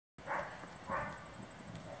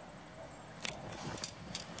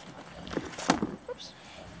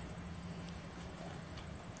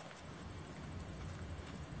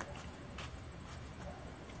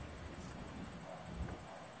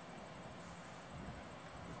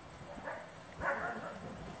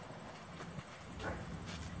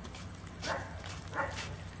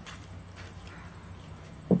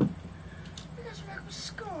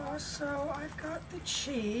so I've got the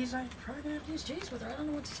cheese. I'm probably gonna have to use cheese with her. I don't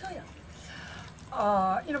know what to tell you.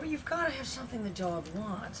 You know, but you've got to have something the dog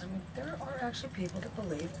wants. I mean, there are actually people that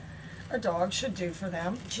believe a dog should do for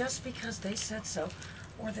them just because they said so,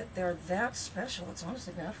 or that they're that special. It's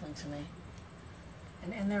honestly baffling to me.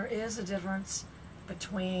 And there is a difference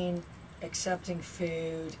between accepting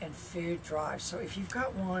food and food drive. So if you've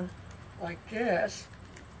got one like this,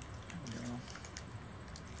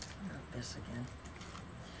 not this again.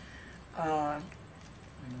 I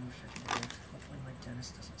know if I can do it. Hopefully my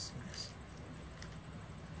dentist doesn't see this.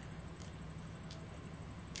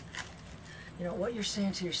 You know, what you're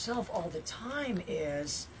saying to yourself all the time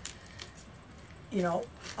is, you know,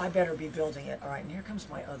 I better be building it. All right, and here comes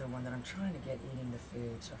my other one that I'm trying to get eating the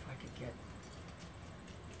food. So if I could get...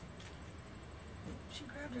 She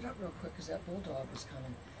grabbed it up real quick because that bulldog was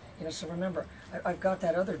coming. You know, so remember, I've got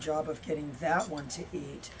that other job of getting that one to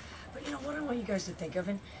eat. But, you know, what I want you guys to think of,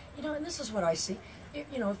 and, you know, and this is what I see.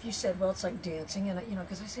 You know, if you said, well, it's like dancing, and, you know,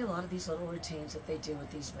 because I see a lot of these little routines that they do with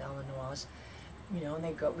these Malinois, you know, and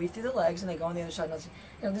they go weave through the legs, and they go on the other side. And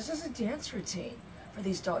you know, this is a dance routine for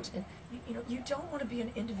these dogs. And, you know, you don't want to be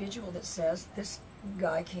an individual that says, this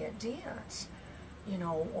guy can't dance, you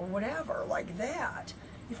know, or whatever, like that.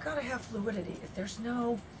 You've got to have fluidity. If there's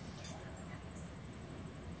no...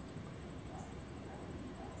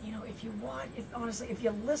 You know, if you want, honestly, if you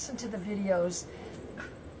listen to the videos,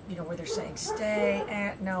 you know, where they're saying stay,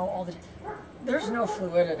 no, all the, there's no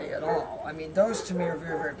fluidity at all. I mean, those to me are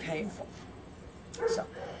very, very painful. So,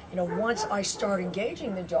 you know, once I start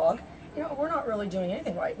engaging the dog, you know, we're not really doing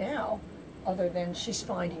anything right now other than she's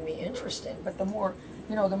finding me interesting. But the more,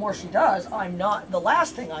 you know, the more she does, I'm not, the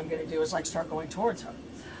last thing I'm going to do is like start going towards her.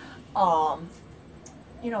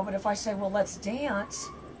 You know, but if I say, well, let's dance,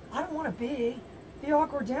 I don't want to be the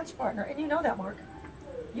awkward dance partner. And you know that, Mark.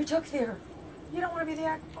 You took theater. You don't want to be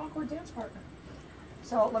the awkward dance partner.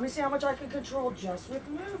 So let me see how much I can control just with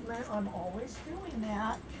movement. I'm always doing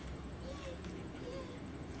that.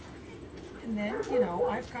 And then, you know,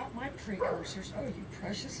 I've got my precursors. Oh, you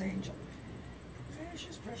precious angel.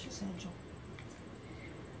 Precious, precious angel.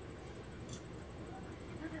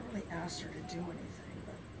 I never really asked her to do anything,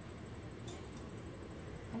 but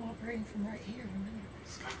I'm operating from right here, remember?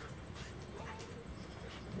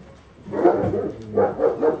 I'm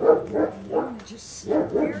going to just slip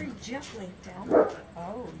very gently down.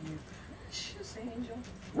 Oh, you precious angel.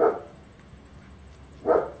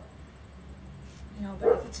 You know, but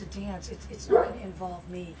if it's a dance, it's not going to involve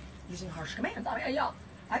me using harsh commands. I mean, yeah,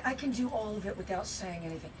 I can do all of it without saying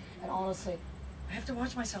anything. And honestly, I have to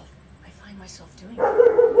watch myself. I find myself doing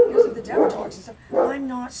it. Because of the dev talks and stuff, I'm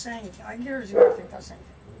not saying anything. I can do everything without saying anything.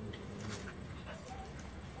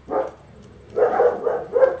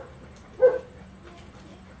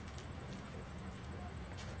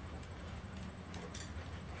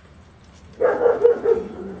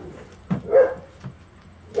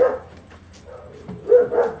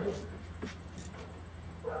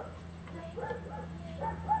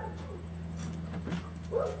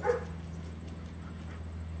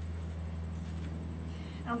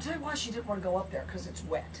 I'll tell you why she didn't want to go up there, because it's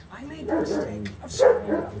wet. I made the mistake of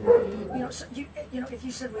screwing up. You know, so you know, if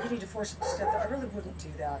you said, well, you need to force them to step there, I really wouldn't do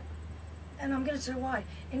that. And I'm going to tell you why.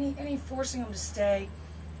 Any forcing them to stay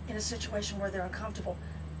in a situation where they're uncomfortable,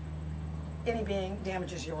 any being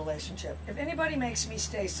damages your relationship. If anybody makes me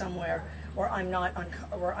stay somewhere where I'm not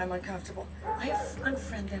where I'm uncomfortable, I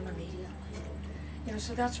unfriend them immediately. You know,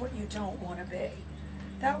 so that's what you don't want to be.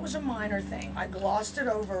 That was a minor thing. I glossed it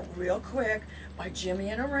over real quick by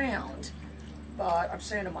jimmying around. But I'm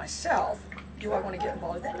saying to myself, do I want to get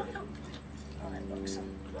involved with that? No, no. All right, look, so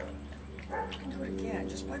I can do it again,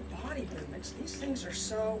 just by body movements. These things are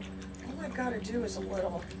so, all I've got to do is a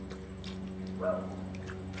little. Don't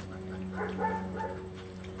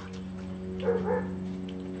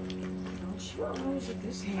you know that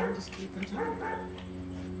this hand is keeping time?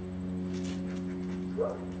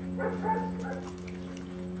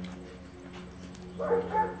 But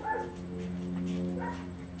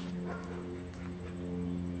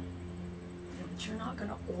you're not going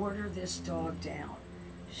to order this dog down.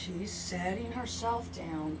 She's setting herself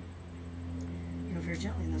down, you know, very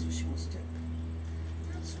gently, and that's what she wants to do.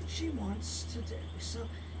 That's what she wants to do. So,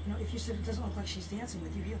 you know, if you said it doesn't look like she's dancing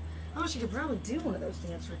with you, she could probably do one of those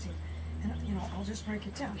dance routines. And, you know, I'll just break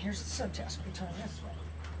it down. Here's the subtask. We turn this way.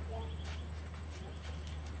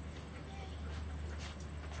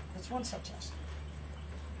 That's one subtask.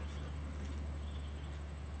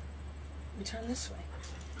 We turn this way.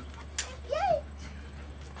 Yay!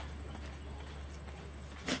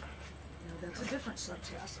 Now that's a different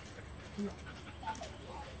subtask.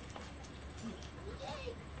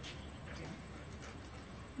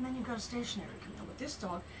 and then you've got a stationary Camille. With this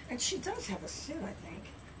dog, and she does have a sit, I think.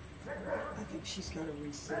 I think she's got a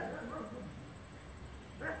resit.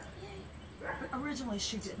 But originally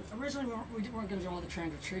she didn't. Originally we weren't going to do all the train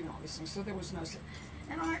retreat and all these things, so there was no sit.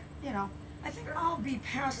 And I think I'll be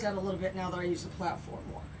past that a little bit now that I use the platform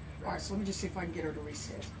more. All right, so let me just see if I can get her to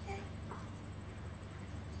resit. And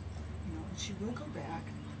she will go back.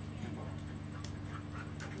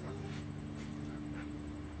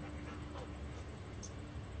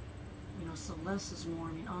 So less is more.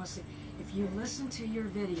 I mean, honestly, if you listen to your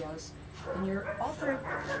videos and you're all through,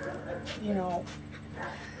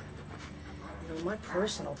 my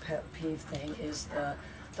personal pet peeve thing is the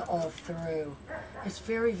all through. It's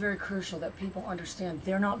very, very crucial that people understand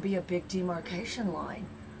there not be a big demarcation line.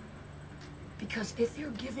 Because if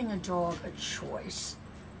you're giving a dog a choice,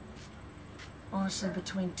 honestly,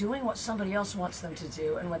 between doing what somebody else wants them to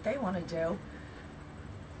do and what they want to do,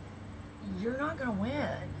 you're not going to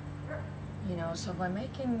win. So by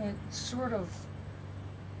making it sort of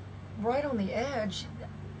right on the edge,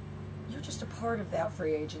 you're just a part of that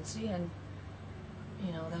free agency, and,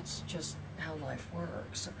 that's just how life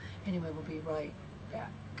works. So anyway, we'll be right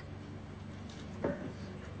back.